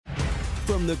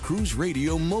From the Cruise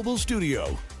Radio mobile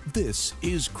studio, this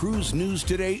is Cruise News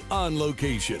Today on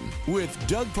location with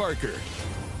Doug Parker.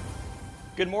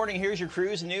 Good morning. Here's your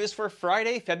cruise news for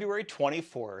Friday, February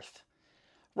 24th.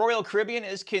 Royal Caribbean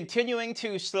is continuing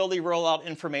to slowly roll out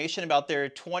information about their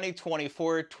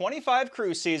 2024-25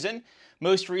 cruise season.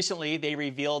 Most recently, they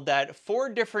revealed that 4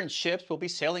 different ships will be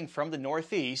sailing from the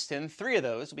Northeast, and 3 of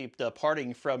those will be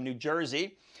departing from New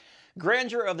Jersey.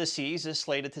 Grandeur of the Seas is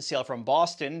slated to sail from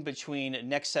Boston between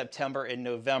next September and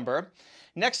November.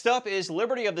 Next up is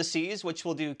Liberty of the Seas, which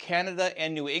will do Canada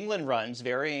and New England runs,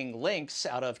 varying lengths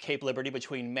out of Cape Liberty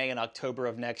between May and October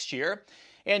of next year.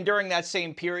 And during that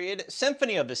same period,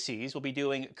 Symphony of the Seas will be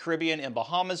doing Caribbean and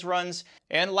Bahamas runs.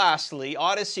 And lastly,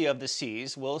 Odyssey of the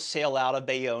Seas will sail out of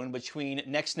Bayonne between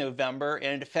next November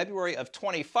and February of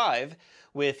 25,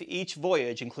 with each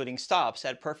voyage including stops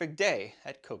at Perfect Day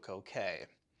at Coco Cay.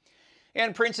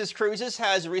 And Princess Cruises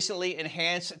has recently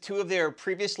enhanced 2 of their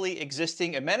previously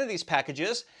existing amenities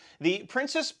packages. The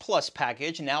Princess Plus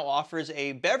package now offers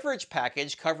a beverage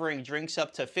package covering drinks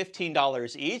up to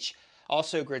 $15 each,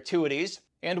 also gratuities,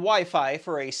 and Wi-Fi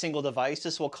for a single device.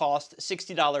 This will cost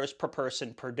 $60 per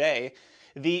person per day.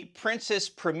 The Princess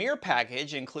Premier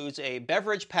package includes a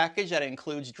beverage package that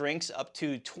includes drinks up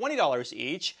to $20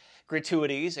 each,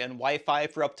 gratuities, and Wi-Fi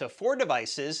for up to 4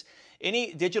 devices,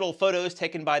 any digital photos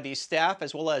taken by the staff,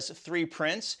 as well as 3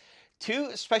 prints,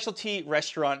 2 specialty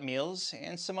restaurant meals,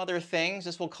 and some other things.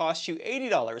 This will cost you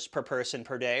 $80 per person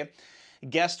per day.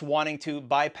 Guests wanting to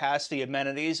bypass the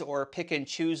amenities or pick and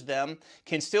choose them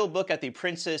can still book at the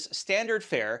Princess Standard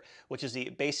Fare, which is the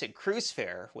basic cruise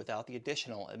fare without the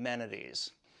additional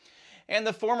amenities. And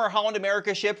the former Holland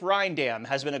America ship Rhine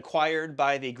has been acquired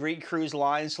by the Greek cruise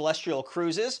line Celestial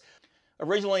Cruises.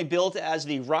 Originally built as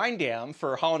the Rhine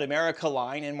for Holland America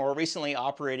Line and more recently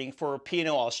operating for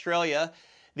P&O Australia,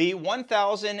 the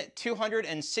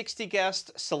 1,260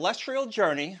 guest Celestial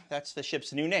Journey, that's the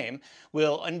ship's new name,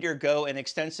 will undergo an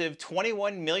extensive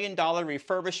 $21 million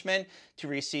refurbishment to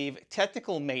receive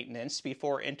technical maintenance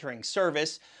before entering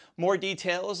service. More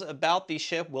details about the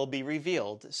ship will be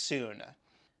revealed soon.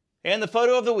 And the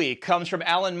photo of the week comes from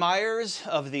Alan Myers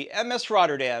of the MS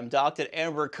Rotterdam, docked at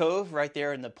Amber Cove, right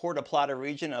there in the Puerto Plata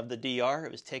region of the DR.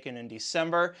 It was taken in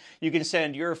December. You can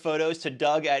send your photos to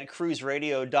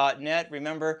doug@cruiseradio.net.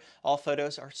 Remember, all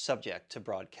photos are subject to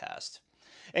broadcast.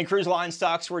 And cruise line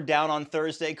stocks were down on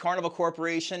Thursday. Carnival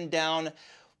Corporation down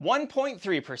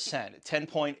 1.3%,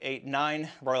 10.89.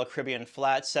 Royal Caribbean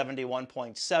flat,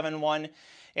 71.71.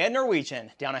 And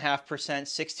Norwegian down 0.5%,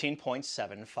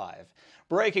 16.75.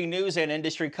 Breaking news and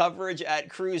industry coverage at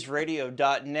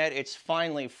cruiseradio.net. It's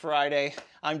finally Friday.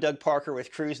 I'm Doug Parker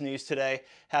with Cruise News Today.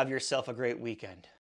 Have yourself a great weekend.